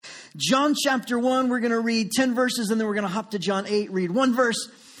John chapter 1, we're going to read 10 verses, and then we're going to hop to John 8, read one verse,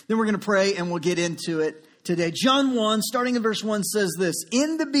 then we're going to pray, and we'll get into it today. John 1, starting in verse 1, says this: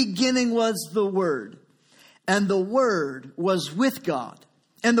 In the beginning was the Word, and the Word was with God,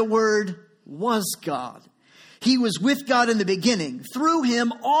 and the Word was God. He was with God in the beginning. Through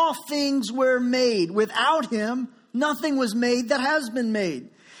him all things were made. Without him nothing was made that has been made.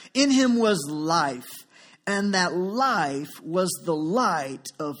 In him was life, and that life was the light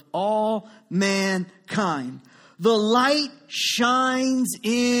of all mankind. The light shines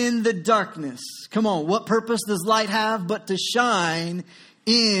in the darkness. Come on, what purpose does light have but to shine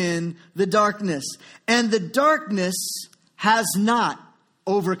in the darkness? And the darkness has not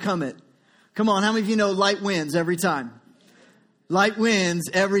overcome it. Come on, how many of you know light wins every time? Light wins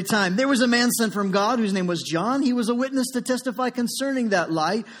every time. There was a man sent from God whose name was John. He was a witness to testify concerning that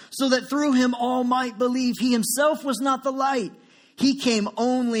light, so that through him all might believe. He himself was not the light. He came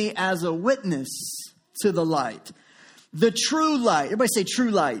only as a witness to the light. The true light. Everybody say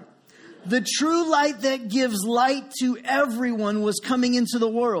true light. The true light that gives light to everyone was coming into the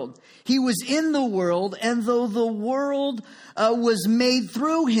world. He was in the world, and though the world was made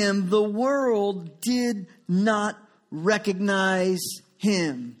through him, the world did not recognize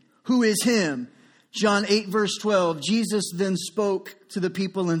him. Who is him? John 8 verse 12. Jesus then spoke to the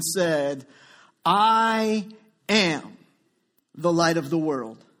people and said, I am the light of the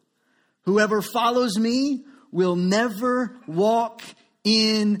world. Whoever follows me will never walk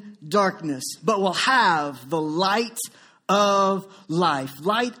in darkness, but will have the light of life.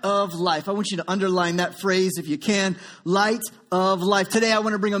 Light of life. I want you to underline that phrase if you can. Light of life. Today I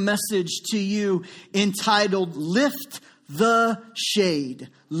want to bring a message to you entitled Lift the Shade.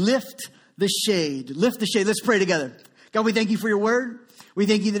 Lift the shade. Lift the shade. Let's pray together. God, we thank you for your word. We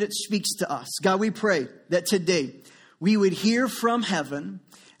thank you that it speaks to us. God, we pray that today we would hear from heaven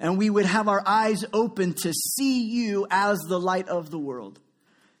and we would have our eyes open to see you as the light of the world.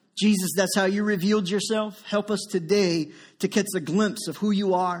 Jesus, that's how you revealed yourself. Help us today to catch a glimpse of who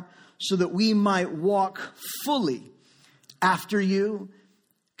you are so that we might walk fully after you,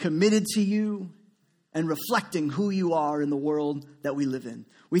 committed to you, and reflecting who you are in the world that we live in.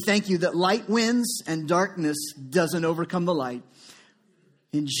 We thank you that light wins and darkness doesn't overcome the light.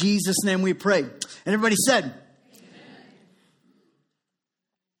 In Jesus' name we pray. And everybody said,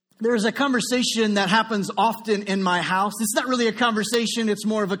 there's a conversation that happens often in my house. It's not really a conversation, it's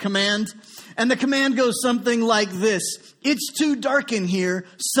more of a command. And the command goes something like this: it's too dark in here.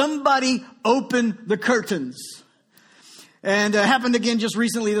 Somebody open the curtains. And it happened again just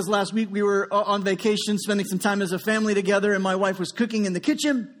recently this last week. We were on vacation, spending some time as a family together, and my wife was cooking in the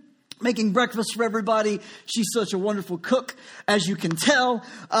kitchen, making breakfast for everybody. She's such a wonderful cook, as you can tell.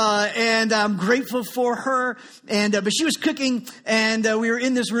 And I'm grateful for her. But she was cooking, and we were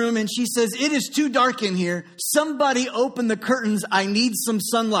in this room, and she says, it is too dark in here. Somebody open the curtains. I need some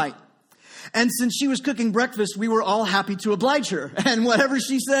sunlight. And since she was cooking breakfast, we were all happy to oblige her. And whatever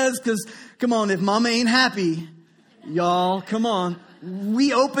she says, because come on, if mama ain't happy, y'all, come on.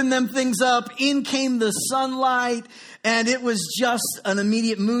 We opened them things up. In came the sunlight. And it was just an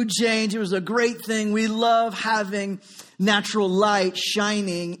immediate mood change. It was a great thing. We love having natural light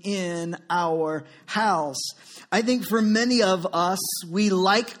shining in our house. I think for many of us, we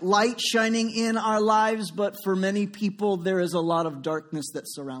like light shining in our lives, but for many people, there is a lot of darkness that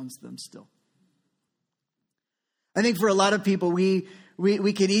surrounds them still. I think for a lot of people, we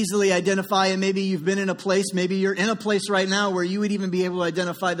could easily identify, and maybe you've been in a place, maybe you're in a place right now where you would even be able to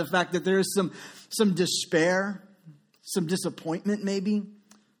identify the fact that there is some despair, some disappointment maybe,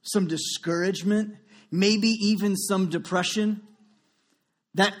 some discouragement, maybe even some depression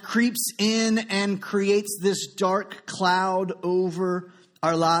that creeps in and creates this dark cloud over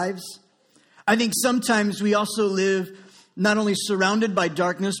our lives. I think sometimes we also live not only surrounded by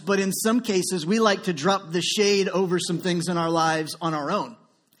darkness, but in some cases we like to drop the shade over some things in our lives on our own.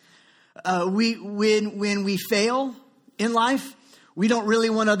 When we fail in life, we don't really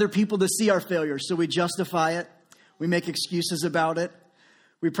want other people to see our failure, so we justify it. We make excuses about it.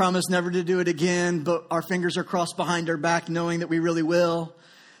 We promise never to do it again, but our fingers are crossed behind our back knowing that we really will.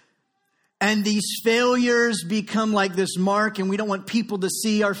 And these failures become like this mark, and we don't want people to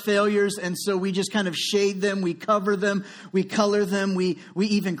see our failures, and so we just kind of shade them, we cover them, we color them, we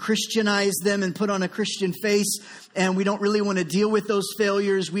even Christianize them and put on a Christian face, and we don't really want to deal with those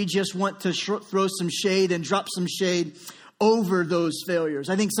failures. We just want to throw some shade and drop some shade over those failures.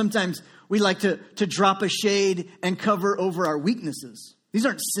 I think sometimes we like to drop a shade and cover over our weaknesses. These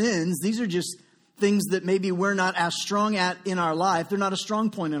aren't sins. These are just things that maybe we're not as strong at in our life. They're not a strong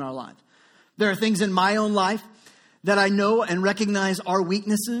point in our life. There are things in my own life that I know and recognize our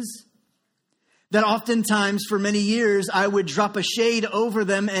weaknesses, that oftentimes for many years I would drop a shade over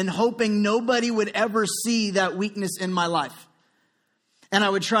them and hoping nobody would ever see that weakness in my life. And I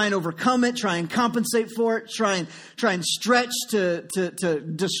would try and overcome it, try and compensate for it, try and stretch to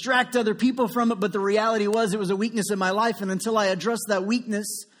distract other people from it. But the reality was it was a weakness in my life. And until I addressed that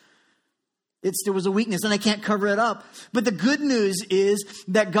weakness, it still was a weakness and I can't cover it up. But the good news is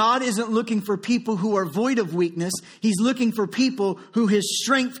that God isn't looking for people who are void of weakness. He's looking for people who his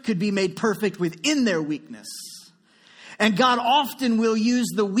strength could be made perfect within their weakness. And God often will use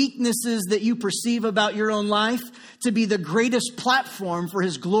the weaknesses that you perceive about your own life to be the greatest platform for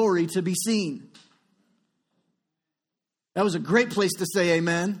his glory to be seen. That was a great place to say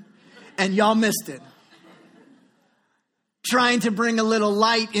amen. And y'all missed it. Trying to bring a little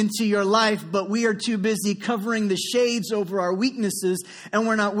light into your life, but we are too busy covering the shades over our weaknesses, and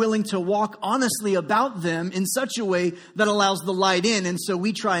we're not willing to walk honestly about them in such a way that allows the light in. And so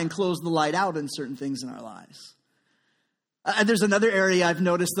we try and close the light out in certain things in our lives. There's another area I've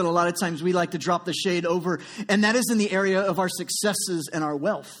noticed that a lot of times we like to drop the shade over, and that is in the area of our successes and our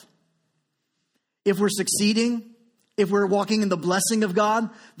wealth. If we're succeeding, if we're walking in the blessing of God,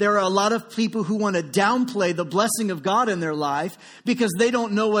 there are a lot of people who want to downplay the blessing of God in their life because they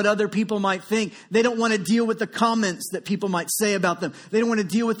don't know what other people might think. They don't want to deal with the comments that people might say about them. They don't want to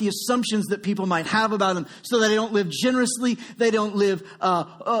deal with the assumptions that people might have about them, so that they don't live generously. They don't live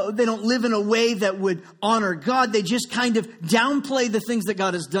in a way that would honor God. They just kind of downplay the things that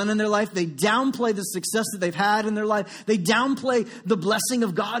God has done in their life. They downplay the success that they've had in their life. They downplay the blessing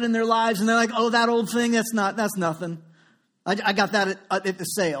of God in their lives. And they're like, oh, that old thing, that's nothing. I got that at the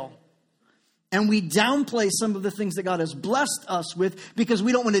sale. And we downplay some of the things that God has blessed us with because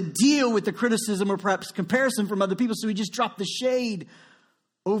we don't want to deal with the criticism or perhaps comparison from other people. So we just drop the shade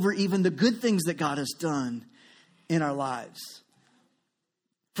over even the good things that God has done in our lives.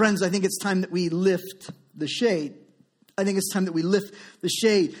 Friends, I think it's time that we lift the shade. I think it's time that we lift the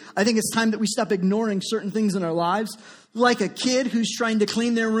shade. I think it's time that we stop ignoring certain things in our lives. Like a kid who's trying to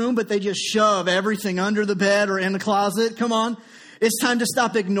clean their room, but they just shove everything under the bed or in the closet. Come on. It's time to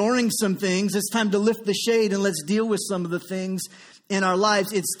stop ignoring some things. It's time to lift the shade and let's deal with some of the things in our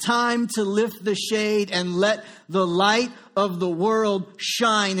lives. It's time to lift the shade and let the light of the world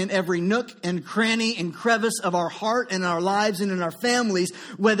shine in every nook and cranny and crevice of our heart and our lives and in our families,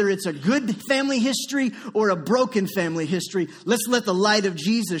 whether it's a good family history or a broken family history. Let's let the light of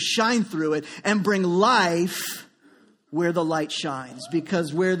Jesus shine through it and bring life where the light shines,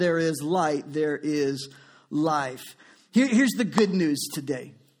 because where there is light, there is life. Here's the good news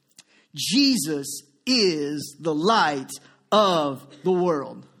today. Jesus is the light of the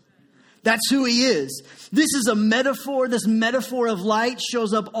world. That's who he is. This is a metaphor. This metaphor of light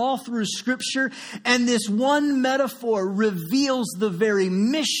shows up all through Scripture. And this one metaphor reveals the very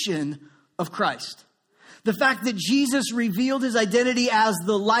mission of Christ. The fact that Jesus revealed his identity as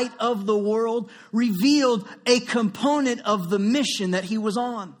the light of the world revealed a component of the mission that he was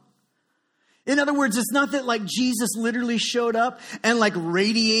on. In other words, it's not that like Jesus literally showed up and like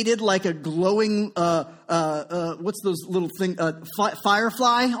radiated like a glowing, what's those little thing,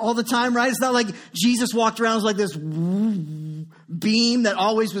 firefly all the time, right? It's not like Jesus walked around as like this beam that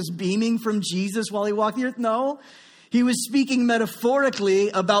always was beaming from Jesus while he walked the earth. No, he was speaking metaphorically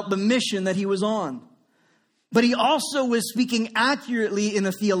about the mission that he was on. But he also was speaking accurately in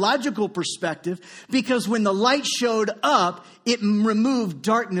a theological perspective, because when the light showed up, it removed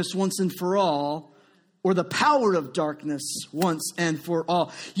darkness once and for all, or the power of darkness once and for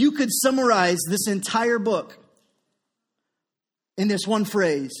all. You could summarize this entire book in this one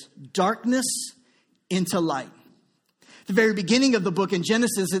phrase: darkness into light. At the very beginning of the book in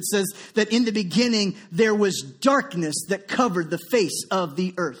Genesis, it says that in the beginning there was darkness that covered the face of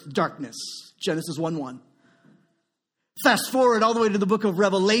the earth. Darkness. Genesis 1:1. Fast forward all the way to the book of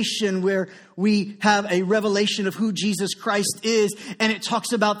Revelation, where we have a revelation of who Jesus Christ is. And it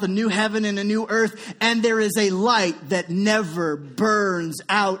talks about the new heaven and a new earth. And there is a light that never burns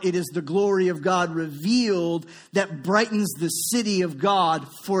out. It is the glory of God revealed that brightens the city of God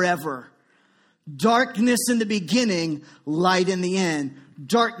forever. Darkness in the beginning, light in the end.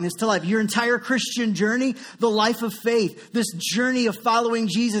 Darkness to life. Your entire Christian journey, the life of faith, this journey of following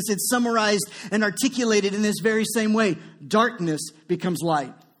Jesus, it's summarized and articulated in this very same way. Darkness becomes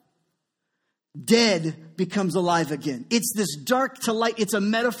light. Dead becomes alive again. It's this dark to light. It's a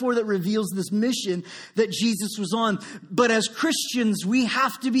metaphor that reveals this mission that Jesus was on. But as Christians, we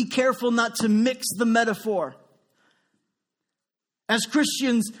have to be careful not to mix the metaphor. As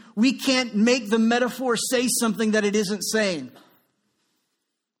Christians, we can't make the metaphor say something that it isn't saying.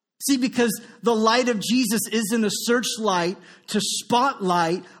 See, because the light of Jesus isn't a searchlight to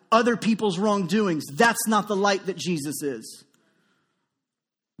spotlight other people's wrongdoings. That's not the light that Jesus is.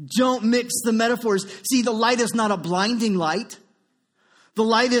 Don't mix the metaphors. See, the light is not a blinding light. The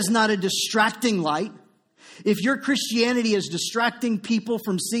light is not a distracting light. If your Christianity is distracting people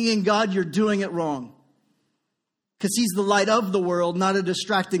from seeing God, you're doing it wrong. Because he's the light of the world, not a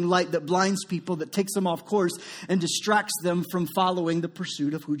distracting light that blinds people, that takes them off course and distracts them from following the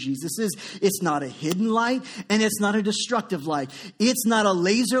pursuit of who Jesus is. It's not a hidden light, and it's not a destructive light. It's not a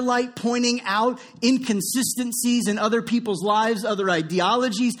laser light pointing out inconsistencies in other people's lives, other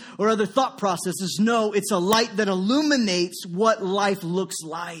ideologies, or other thought processes. No, it's a light that illuminates what life looks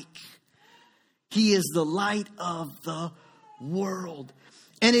like. He is the light of the world.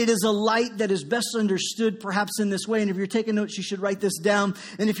 And it is a light that is best understood perhaps in this way. And if you're taking notes, you should write this down.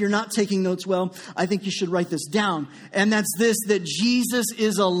 And if you're not taking notes, well, I think you should write this down. And that's this, that Jesus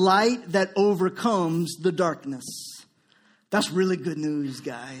is a light that overcomes the darkness. That's really good news,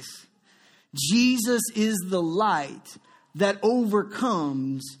 guys. Jesus is the light that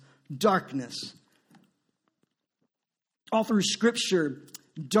overcomes darkness. All through Scripture,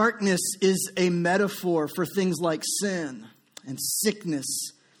 darkness is a metaphor for things like sin and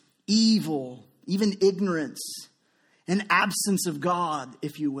sickness, evil, even ignorance, an absence of God,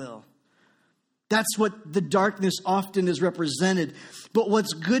 if you will. That's what the darkness often is represented. But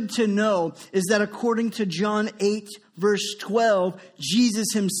what's good to know is that according to John 8, verse 12, Jesus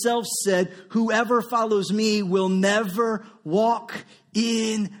himself said, "Whoever follows me will never walk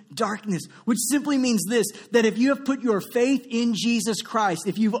in darkness," which simply means this, that if you have put your faith in Jesus Christ,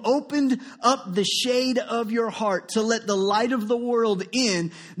 if you've opened up the shade of your heart to let the light of the world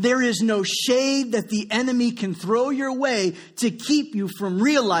in, there is no shade that the enemy can throw your way to keep you from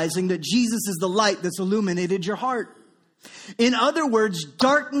realizing that Jesus is the light that's illuminated your heart. In other words,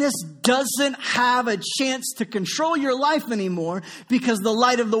 darkness doesn't have a chance to control your life anymore because the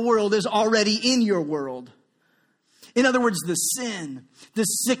light of the world is already in your world. In other words, the sin, the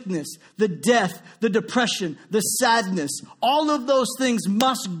sickness, the death, the depression, the sadness, all of those things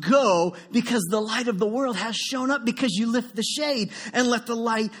must go because the light of the world has shown up, because you lift the shade and let the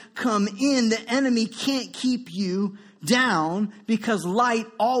light come in. The enemy can't keep you down because light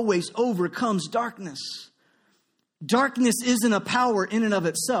always overcomes darkness. Darkness isn't a power in and of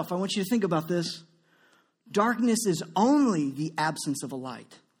itself. I want you to think about this. Darkness is only the absence of a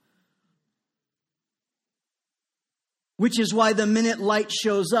light. Which is why the minute light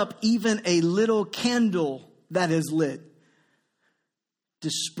shows up, even a little candle that is lit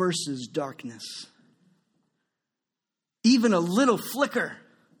disperses darkness. Even a little flicker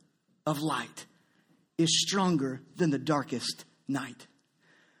of light is stronger than the darkest night.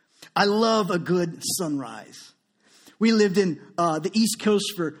 I love a good sunrise. We lived in the East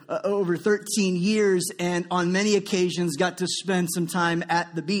Coast for over 13 years, and on many occasions got to spend some time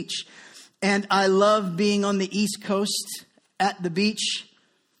at the beach. And I love being on the East Coast at the beach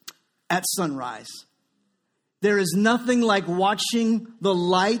at sunrise. There is nothing like watching the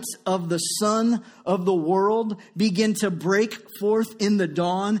light of the sun of the world begin to break forth in the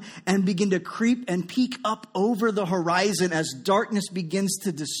dawn and begin to creep and peek up over the horizon as darkness begins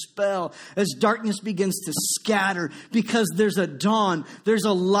to dispel, as darkness begins to scatter, because there's a dawn, there's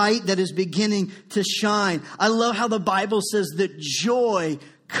a light that is beginning to shine. I love how the Bible says that joy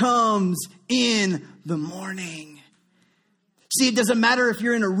comes in the morning. See, it doesn't matter if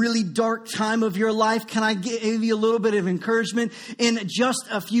you're in a really dark time of your life. Can I give you a little bit of encouragement? In just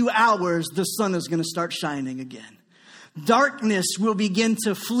a few hours, the sun is going to start shining again. Darkness will begin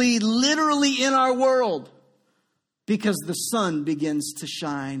to flee literally in our world because the sun begins to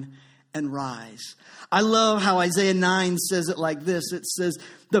shine and rise. I love how Isaiah 9 says it like this. It says,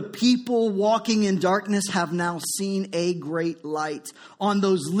 "The people walking in darkness have now seen a great light. On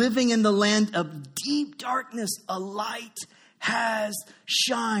those living in the land of deep darkness, a light has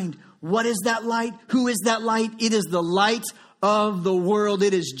shined." What is that light? Who is that light? It is the light of the world.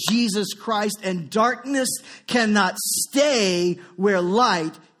 It is Jesus Christ, and darkness cannot stay where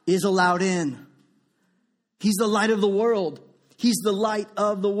light is allowed in. He's the light of the world. He's the light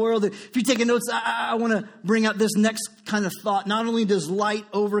of the world. If you're taking notes, I want to bring out this next kind of thought. Not only does light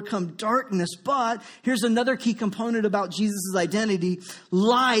overcome darkness, but here's another key component about Jesus' identity.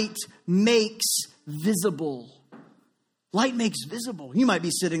 Light makes visible. Light makes visible. You might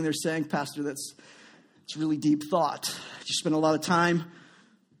be sitting there saying, "Pastor, that's really deep thought. You spent a lot of time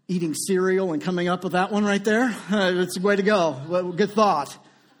eating cereal and coming up with that one right there. It's a way to go. Good thought.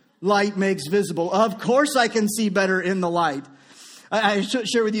 Light makes visible." Of course I can see better in the light. I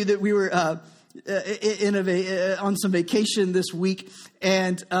share with you that we were on some vacation this week,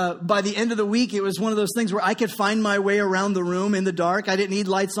 And by the end of the week, it was one of those things where I could find my way around the room in the dark. I didn't need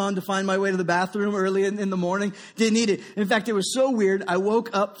lights on to find my way to the bathroom early in the morning. Didn't need it. In fact, it was so weird. I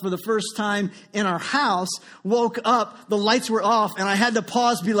woke up for the first time in our house, woke up, the lights were off, and I had to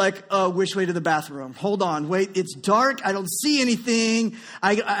pause, be like, which way to the bathroom? Hold on, wait, it's dark. I don't see anything.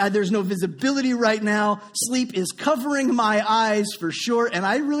 There's no visibility right now. Sleep is covering my eyes for sure, and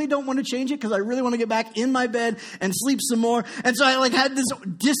I really don't want to change it because I really want to get back in my bed and sleep some more. And so I had this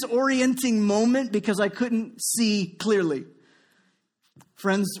disorienting moment because I couldn't see clearly.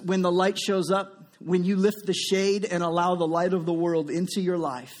 Friends, when the light shows up, when you lift the shade and allow the light of the world into your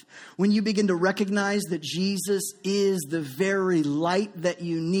life, when you begin to recognize that Jesus is the very light that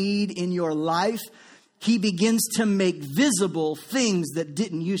you need in your life, he begins to make visible things that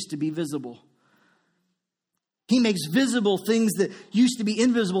didn't used to be visible. He makes visible things that used to be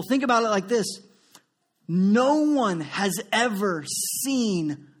invisible. Think about it like this. No one has ever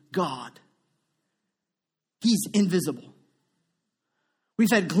seen God. He's invisible. We've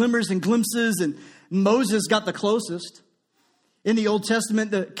had glimmers and glimpses, and Moses got the closest. In the Old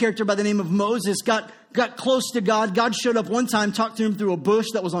Testament, the character by the name of Moses got close to God. God showed up one time, talked to him through a bush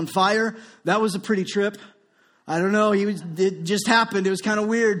that was on fire. That was a pretty trip. I don't know. It just happened. It was kind of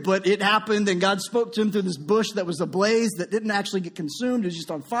weird, but it happened. And God spoke to him through this bush that was ablaze, that didn't actually get consumed. It was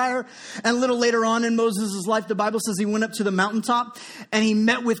just on fire. And a little later on in Moses' life, the Bible says he went up to the mountaintop and he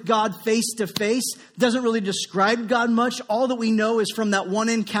met with God face to face. Doesn't really describe God much. All that we know is from that one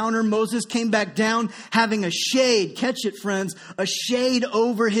encounter, Moses came back down having a shade. Catch it, friends. A shade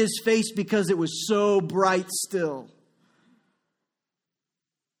over his face because it was so bright still.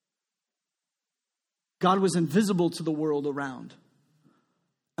 God was invisible to the world around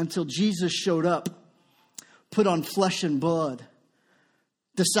until Jesus showed up, put on flesh and blood,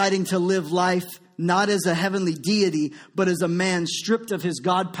 deciding to live life not as a heavenly deity, but as a man stripped of his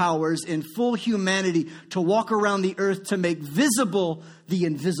God powers in full humanity to walk around the earth to make visible the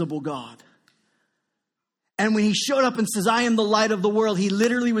invisible God. And when he showed up and says, I am the light of the world, he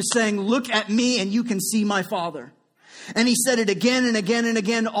literally was saying, look at me and you can see my Father. And he said it again and again and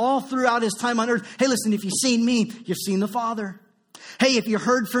again all throughout his time on earth. Hey, listen, if you've seen me, you've seen the Father. Hey, if you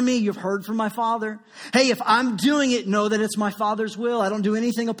heard from me, you've heard from my Father. Hey, if I'm doing it, know that it's my Father's will. I don't do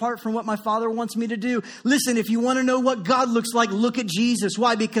anything apart from what my Father wants me to do. Listen, if you want to know what God looks like, look at Jesus.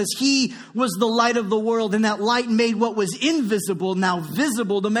 Why? Because he was the light of the world, and that light made what was invisible now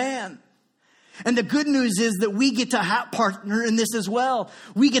visible to man. And the good news is that we get to partner in this as well.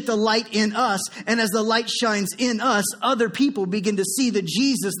 We get the light in us. And as the light shines in us, other people begin to see the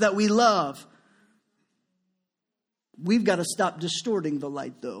Jesus that we love. We've got to stop distorting the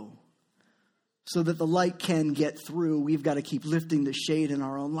light, though, so that the light can get through. We've got to keep lifting the shade in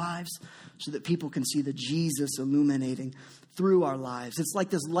our own lives so that people can see the Jesus illuminating through our lives. It's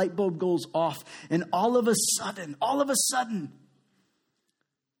like this light bulb goes off, and all of a sudden,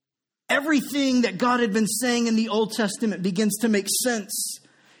 everything that God had been saying in the Old Testament begins to make sense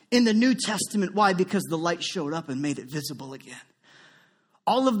in the New Testament. Why? Because the light showed up and made it visible again.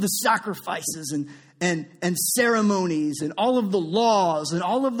 All of the sacrifices and ceremonies and all of the laws and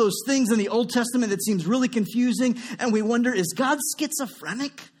all of those things in the Old Testament that seems really confusing. And we wonder, is God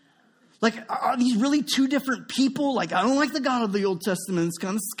schizophrenic? Like, are these really two different people? Like, I don't like the God of the Old Testament. It's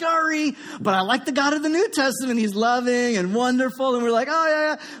kind of scary, but I like the God of the New Testament. He's loving and wonderful. And we're like, oh,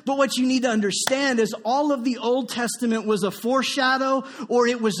 yeah. But what you need to understand is all of the Old Testament was a foreshadow, or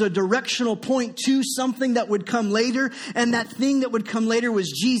it was a directional point to something that would come later. And that thing that would come later was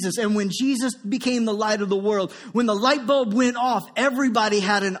Jesus. And when Jesus became the light of the world, when the light bulb went off, everybody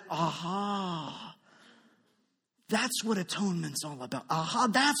had an aha. That's what atonement's all about.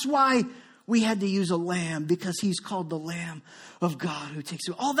 That's why we had to use a lamb, because he's called the Lamb of God who takes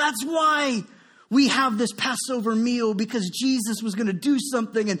away. Oh, that's why we have this Passover meal, because Jesus was going to do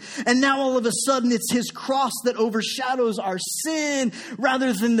something. And now all of a sudden it's his cross that overshadows our sin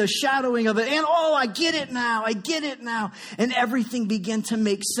rather than the shadowing of it. And I get it now. And everything began to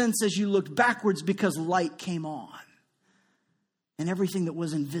make sense as you looked backwards because light came on. And everything that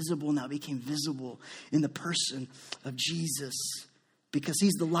was invisible now became visible in the person of Jesus, because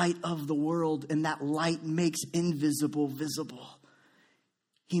he's the light of the world, and that light makes invisible visible.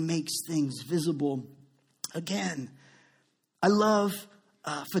 He makes things visible again. I love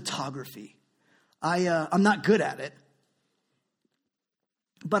photography. I'm not good at it,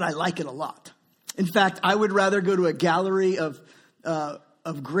 but I like it a lot. In fact, I would rather go to a gallery of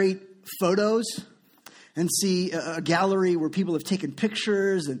great photos and see a gallery where people have taken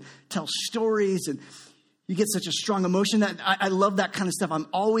pictures and tell stories. And, You get such a strong emotion. That I love that kind of stuff. I'm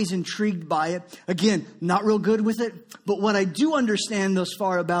always intrigued by it. Again, not real good with it. But what I do understand thus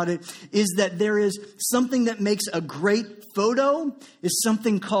far about it is that there is something that makes a great photo is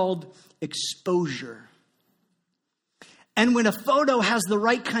something called exposure. And when a photo has the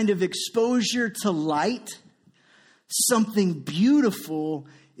right kind of exposure to light, something beautiful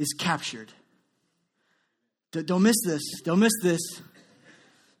is captured. Don't miss this. Don't miss this.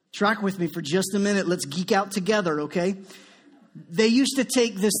 Track with me for just a minute. Let's geek out together, okay? They used to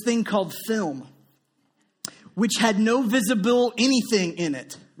take this thing called film, which had no visible anything in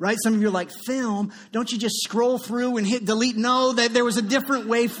it, right? Some of you are like, film? Don't you just scroll through and hit delete? No, there was a different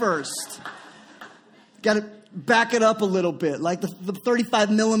way first. Got to back it up a little bit, like the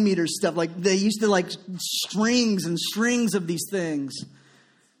 35 millimeter stuff. Like they used to like strings and strings of these things,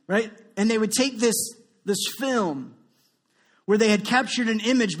 right? And they would take this film where they had captured an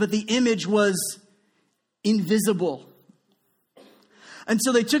image, but the image was invisible. And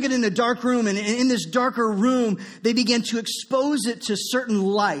so they took it in a dark room, and in this darker room, they began to expose it to certain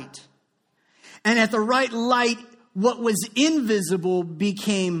light. And at the right light, what was invisible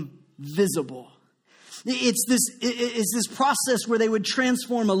became visible. It's this process where they would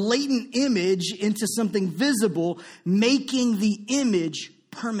transform a latent image into something visible, making the image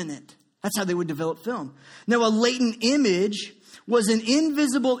permanent. That's how they would develop film. Now, a latent image was an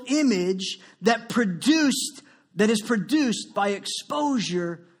invisible image that is produced by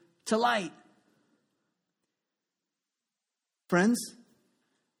exposure to light. Friends,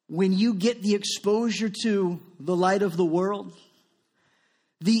 when you get the exposure to the light of the world,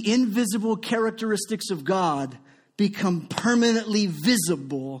 the invisible characteristics of God become permanently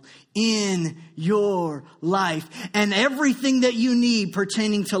visible in your life. And everything that you need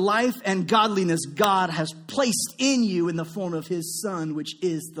pertaining to life and godliness, God has placed in you in the form of His Son, which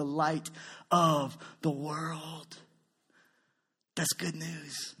is the light of the world. That's good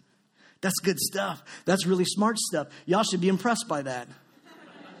news. That's good stuff. That's really smart stuff. Y'all should be impressed by that.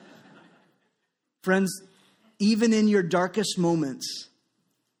 Friends, even in your darkest moments,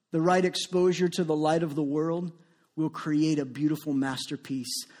 the right exposure to the light of the world will create a beautiful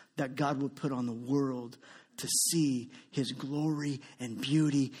masterpiece that God will put on the world to see His glory and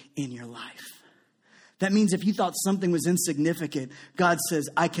beauty in your life. That means if you thought something was insignificant, God says,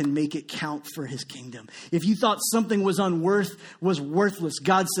 I can make it count for His kingdom. If you thought something was worthless,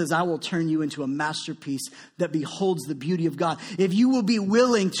 God says, I will turn you into a masterpiece that beholds the beauty of God. If you will be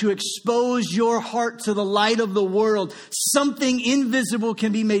willing to expose your heart to the light of the world, something invisible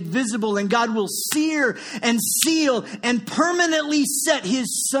can be made visible, and God will sear and seal and permanently set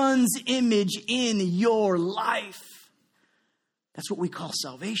His Son's image in your life. That's what we call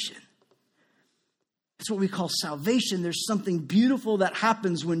salvation. That's what we call salvation. There's something beautiful that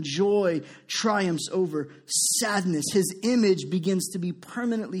happens when joy triumphs over sadness. His image begins to be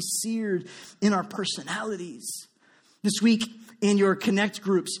permanently seared in our personalities. This week in your Connect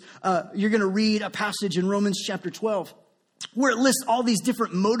groups, you're going to read a passage in Romans chapter 12 where it lists all these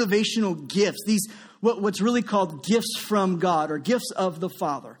different motivational gifts. These what's really called gifts from God or gifts of the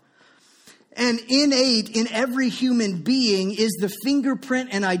Father. And innate in every human being is the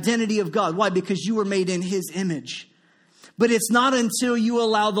fingerprint and identity of God. Why? Because you were made in His image. But it's not until you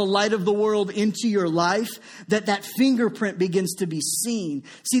allow the light of the world into your life that that fingerprint begins to be seen.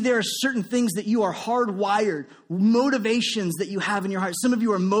 See, there are certain things that you are hardwired, motivations that you have in your heart. Some of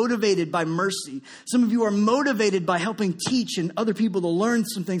you are motivated by mercy. Some of you are motivated by helping teach and other people to learn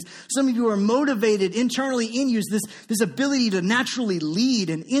some things. Some of you are motivated internally in you, this ability to naturally lead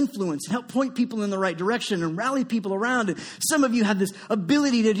and influence and help point people in the right direction and rally people around. And some of you have this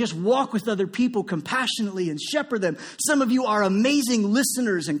ability to just walk with other people compassionately and shepherd them. Some of you are amazing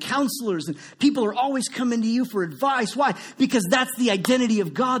listeners and counselors, and people are always coming to you for advice. Why? Because that's the identity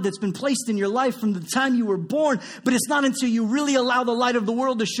of God that's been placed in your life from the time you were born. But it's not until you really allow the light of the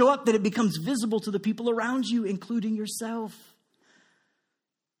world to show up that it becomes visible to the people around you, including yourself.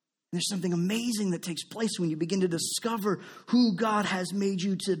 There's something amazing that takes place when you begin to discover who God has made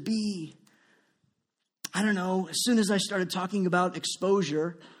you to be. I don't know, as soon as I started talking about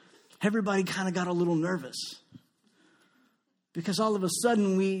exposure, everybody kind of got a little nervous. Because all of a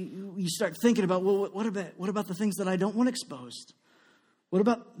sudden we start thinking about, well, what about the things that I don't want exposed? What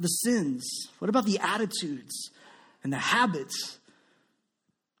about the sins? What about the attitudes and the habits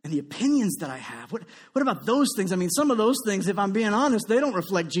and the opinions that I have? What about those things? I mean, some of those things, if I'm being honest, they don't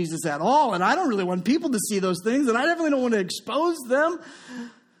reflect Jesus at all. And I don't really want people to see those things. And I definitely don't want to expose them.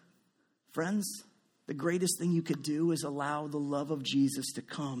 Friends, the greatest thing you could do is allow the love of Jesus to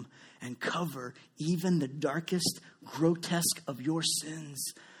come and cover even the darkest, grotesque of your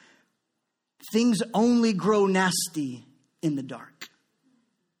sins. things only grow nasty in the dark.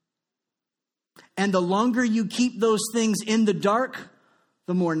 And the longer you keep those things in the dark,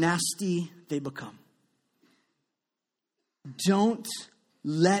 the more nasty they become. Don't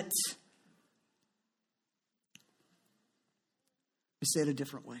let, let me say it a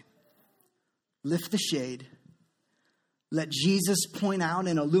different way. Lift the shade. Let Jesus point out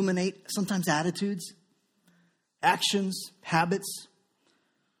and illuminate sometimes attitudes, actions, habits,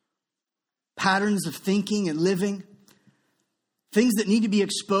 patterns of thinking and living, things that need to be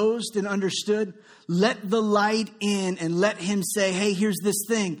exposed and understood. Let the light in and let him say, hey, here's this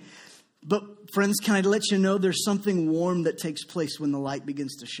thing. But friends, can I let you know there's something warm that takes place when the light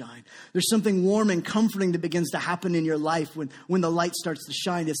begins to shine. There's something warm and comforting that begins to happen in your life when the light starts to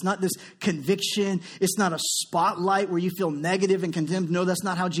shine. It's not this conviction. It's not a spotlight where you feel negative and condemned. No, that's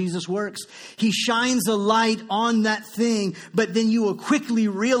not how Jesus works. He shines a light on that thing, but then you will quickly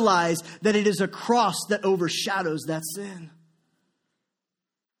realize that it is a cross that overshadows that sin.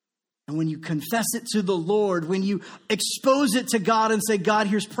 And when you confess it to the Lord, when you expose it to God and say, God,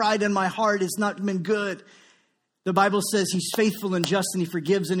 here's pride in my heart. It's not been good. The Bible says he's faithful and just, and he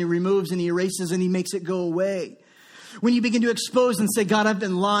forgives and he removes and he erases and he makes it go away. When you begin to expose and say, God, I've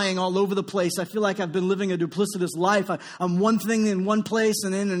been lying all over the place. I feel like I've been living a duplicitous life. I'm one thing in one place,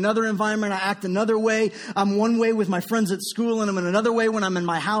 and in another environment I act another way. I'm one way with my friends at school, and I'm in another way when I'm in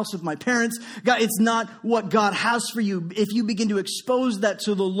my house with my parents. God, it's not what God has for you. If you begin to expose that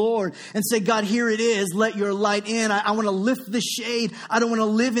to the Lord and say, God, here it is. Let your light in. I want to lift the shade. I don't want to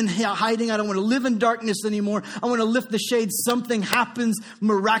live in hiding. I don't want to live in darkness anymore. I want to lift the shade. Something happens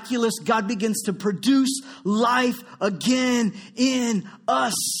miraculous. God begins to produce life again in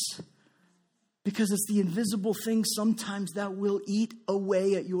us, because it's the invisible thing sometimes that will eat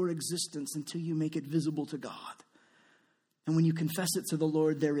away at your existence until you make it visible to God. And when you confess it to the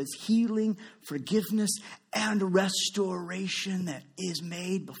Lord, there is healing, forgiveness, and restoration that is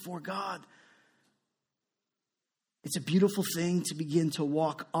made before God. It's a beautiful thing to begin to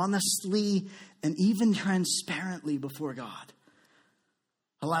walk honestly and even transparently before God,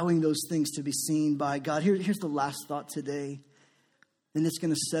 allowing those things to be seen by God. Here's the last thought today. And it's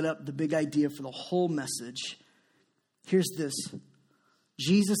going to set up the big idea for the whole message. Here's this.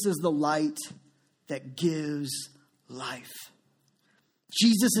 Jesus is the light that gives life.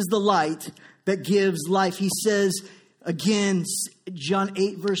 Jesus is the light that gives life. He says, again, John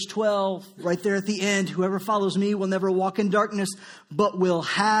 8, verse 12, right there at the end, whoever follows me will never walk in darkness, but will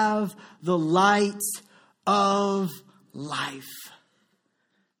have the light of life.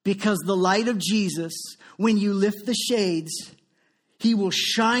 Because the light of Jesus, when you lift the shades, he will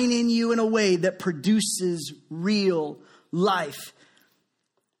shine in you in a way that produces real life.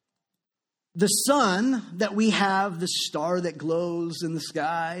 The sun that we have, the star that glows in the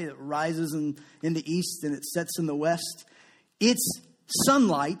sky, that rises in the east and it sets in the west, its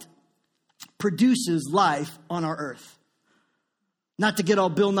sunlight produces life on our earth. Not to get all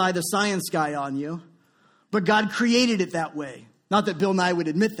Bill Nye the Science Guy on you, but God created it that way. Not that Bill Nye would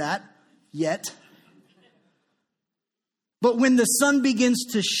admit that yet. But when the sun begins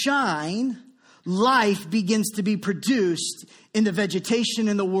to shine, life begins to be produced in the vegetation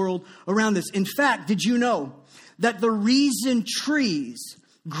in the world around us. In fact, did you know that the reason trees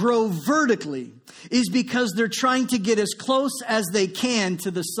grow vertically is because they're trying to get as close as they can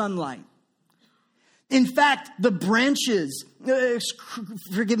to the sunlight? In fact, the branches, the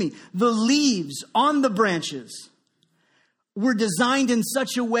leaves on the branches were designed in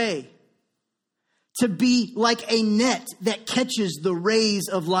such a way to be like a net that catches the rays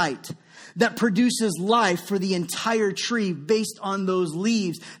of light, that produces life for the entire tree based on those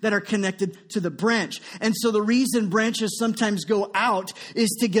leaves that are connected to the branch. And so the reason branches sometimes go out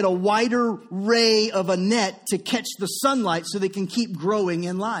is to get a wider ray of a net to catch the sunlight so they can keep growing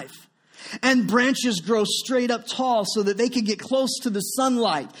in life. And branches grow straight up tall so that they can get close to the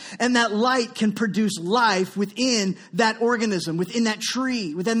sunlight. And that light can produce life within that organism, within that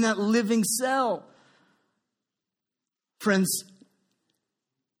tree, within that living cell. Friends,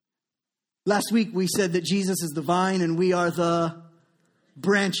 last week we said that Jesus is the vine and we are the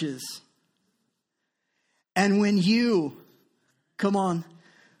branches. And when you,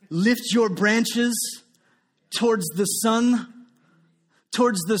 lift your branches towards the sun,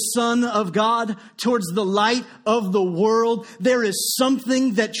 towards the Son of God, towards the light of the world. There is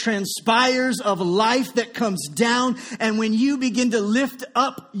something that transpires of life that comes down. And when you begin to lift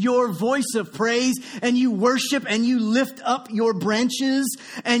up your voice of praise and you worship and you lift up your branches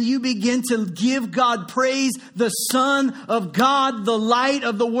and you begin to give God praise, the Son of God, the light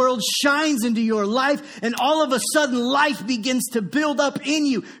of the world, shines into your life. And all of a sudden life begins to build up in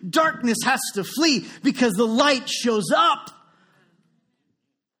you. Darkness has to flee because the light shows up.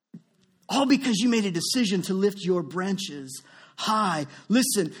 All because you made a decision to lift your branches high.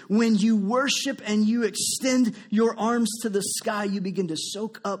 Listen, when you worship and you extend your arms to the sky, you begin to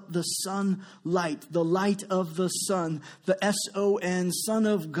soak up the sunlight, the light of the sun, the S-O-N, Son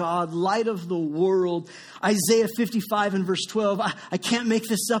of God, light of the world. Isaiah 55 and verse 12. I can't make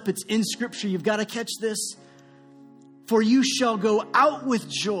this up. It's in Scripture. You've got to catch this. For you shall go out with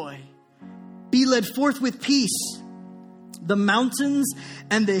joy, be led forth with peace. The mountains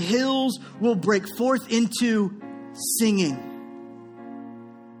and the hills will break forth into singing.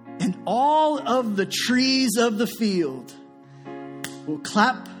 And all of the trees of the field will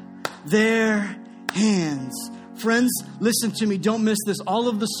clap their hands. Friends, listen to me. Don't miss this. All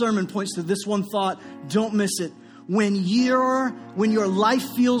of the sermon points to this one thought. Don't miss it. When your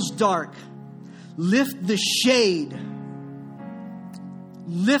life feels dark, lift the shade.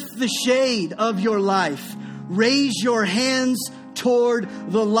 Lift the shade of your life. Raise your hands toward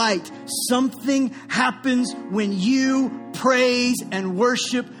the light. Something happens when you praise and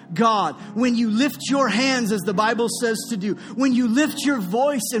worship God. When you lift your hands, as the Bible says to do. When you lift your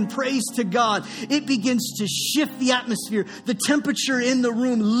voice and praise to God, it begins to shift the atmosphere. The temperature in the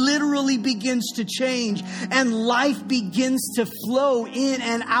room literally begins to change. And life begins to flow in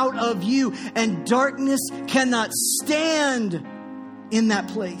and out of you. And darkness cannot stand in that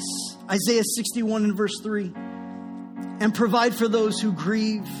place. Isaiah 61 and verse 3. And provide for those who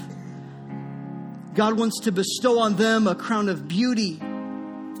grieve. God wants to bestow on them a crown of beauty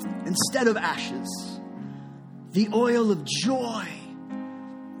instead of ashes. The oil of joy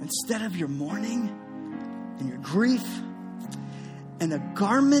instead of your mourning and your grief. And a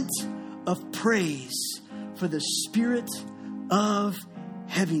garment of praise for the spirit of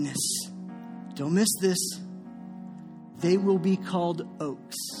heaviness. Don't miss this. They will be called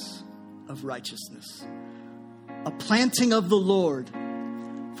oaks of righteousness. A planting of the Lord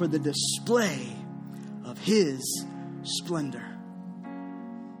for the display of His splendor.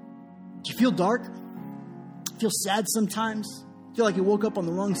 Do you feel dark? Feel sad sometimes? Feel like you woke up on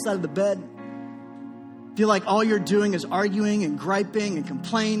the wrong side of the bed? Feel like all you're doing is arguing and griping and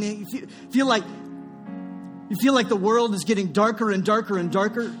complaining? You feel like the world is getting darker and darker and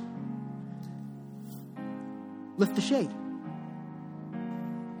darker? Lift the shade.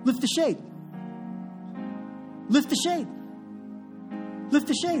 Lift the shade. Lift the shade. Lift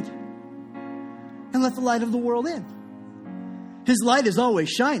the shade. And let the light of the world in. His light is always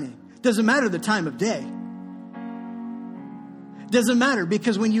shining. Doesn't matter the time of day. Doesn't matter,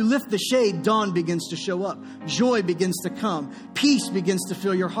 because when you lift the shade, dawn begins to show up. Joy begins to come. Peace begins to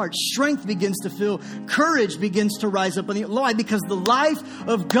fill your heart. Strength begins to fill. Courage begins to rise up on the light, because the life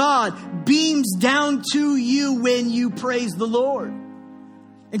of God beams down to you when you praise the Lord.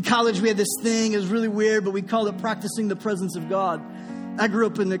 In college, we had this thing. It was really weird, but we called it practicing the presence of God. I grew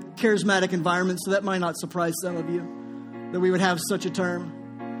up in a charismatic environment, so that might not surprise some of you that we would have such a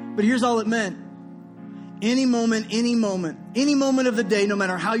term. But here's all it meant. Any moment of the day, no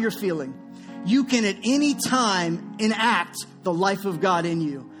matter how you're feeling, you can at any time enact the life of God in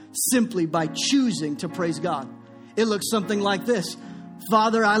you simply by choosing to praise God. It looks something like this.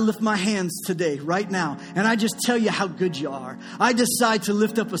 Father, I lift my hands today, right now, and I just tell you how good you are. I decide to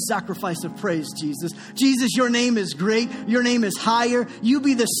lift up a sacrifice of praise, Jesus. Jesus, your name is great. Your name is higher. You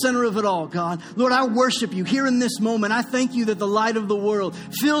be the center of it all, God. Lord, I worship you here in this moment. I thank you that the light of the world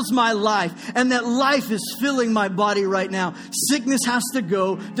fills my life, and that life is filling my body right now. Sickness has to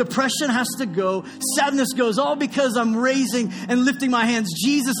go. Depression has to go. Sadness goes, all because I'm raising and lifting my hands.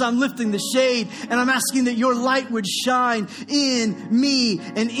 Jesus, I'm lifting the shade, and I'm asking that your light would shine in me.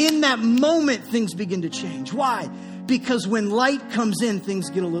 And in that moment, things begin to change. Why? Because when light comes in, things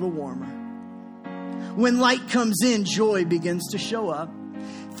get a little warmer. When light comes in, joy begins to show up.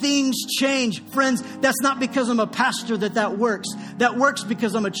 Things change. Friends, that's not because I'm a pastor that works. That works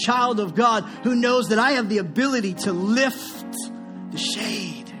because I'm a child of God who knows that I have the ability to lift the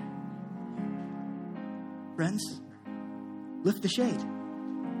shade. Friends, lift the shade.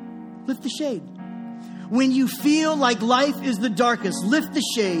 Lift the shade. When you feel like life is the darkest, lift the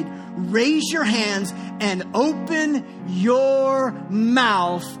shade, raise your hands, and open your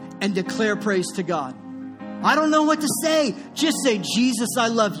mouth and declare praise to God. I don't know what to say. Just say, Jesus, I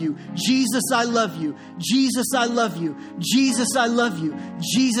love you. Jesus, I love you. Jesus, I love you. Jesus, I love you.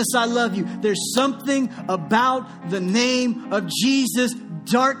 Jesus, I love you. There's something about the name of Jesus.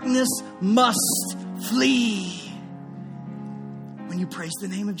 Darkness must flee when you praise the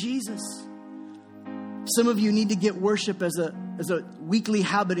name of Jesus. Some of you need to get worship as a weekly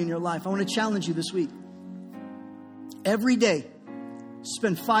habit in your life. I want to challenge you this week. Every day,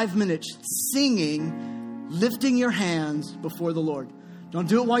 spend 5 minutes singing, lifting your hands before the Lord. Don't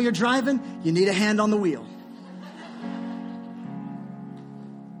do it while you're driving. You need a hand on the wheel.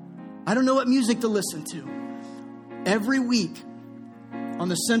 I don't know what music to listen to. Every week on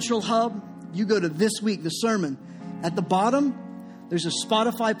the Central Hub, you go to this week, the sermon. At the bottom, there's a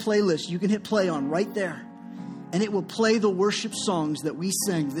Spotify playlist you can hit play on right there. And it will play the worship songs that we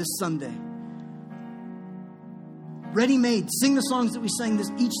sang this Sunday. Ready-made. Sing the songs that we sang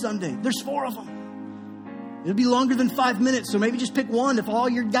each Sunday. There's 4 of them. It'll be longer than 5 minutes, so maybe just pick one. If all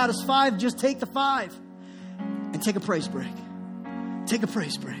you got is 5, just take the 5. And take a praise break. Take a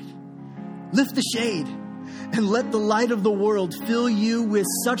praise break. Lift the shade and let the light of the world fill you with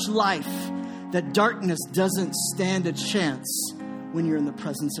such life that darkness doesn't stand a chance when you're in the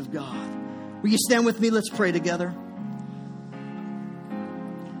presence of God. Will you stand with me? Let's pray together.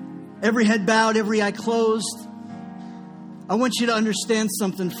 Every head bowed, every eye closed. I want you to understand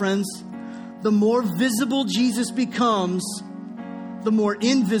something, friends. The more visible Jesus becomes, the more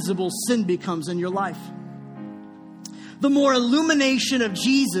invisible sin becomes in your life. The more illumination of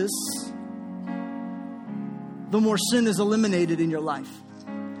Jesus, the more sin is eliminated in your life.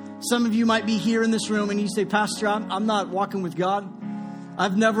 Some of you might be here in this room and you say, Pastor, I'm not walking with God.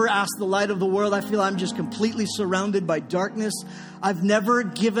 I've never asked the light of the world. I feel I'm just completely surrounded by darkness. I've never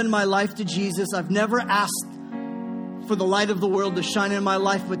given my life to Jesus. I've never asked for the light of the world to shine in my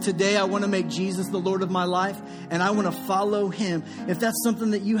life. But today I want to make Jesus the Lord of my life, and I want to follow him. If that's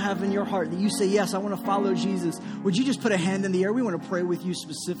something that you have in your heart, that you say, yes, I want to follow Jesus, would you just put a hand in the air? We want to pray with you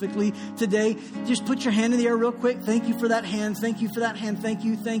specifically today. Just put your hand in the air real quick. Thank you for that hand. Thank you for that hand. Thank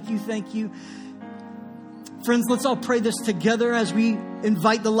you, thank you, thank you. Friends, let's all pray this together as we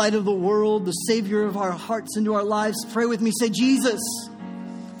invite the light of the world, the Savior of our hearts, into our lives. Pray with me. Say, Jesus,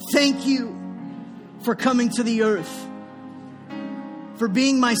 thank you for coming to the earth, for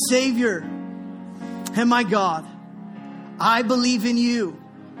being my Savior and my God. I believe in you.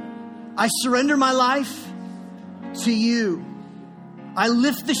 I surrender my life to you. I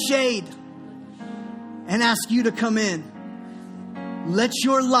lift the shade and ask you to come in. Let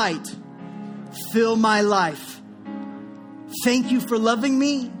your light fill my life. Thank you for loving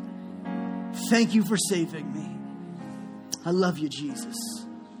me. Thank you for saving me. I love you, Jesus.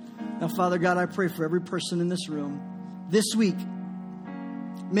 Now, Father God, I pray for every person in this room this week.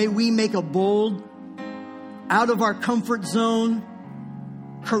 May we make a bold, out of our comfort zone,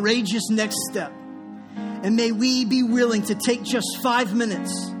 courageous next step. And may we be willing to take just 5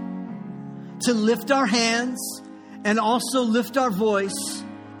 minutes to lift our hands and also lift our voice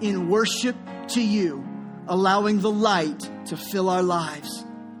in worship to you, allowing the light to fill our lives.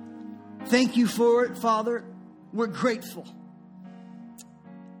 Thank you for it, Father. We're grateful.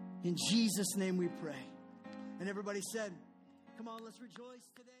 In Jesus' name we pray. And everybody said, come on, let's rejoice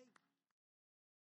today.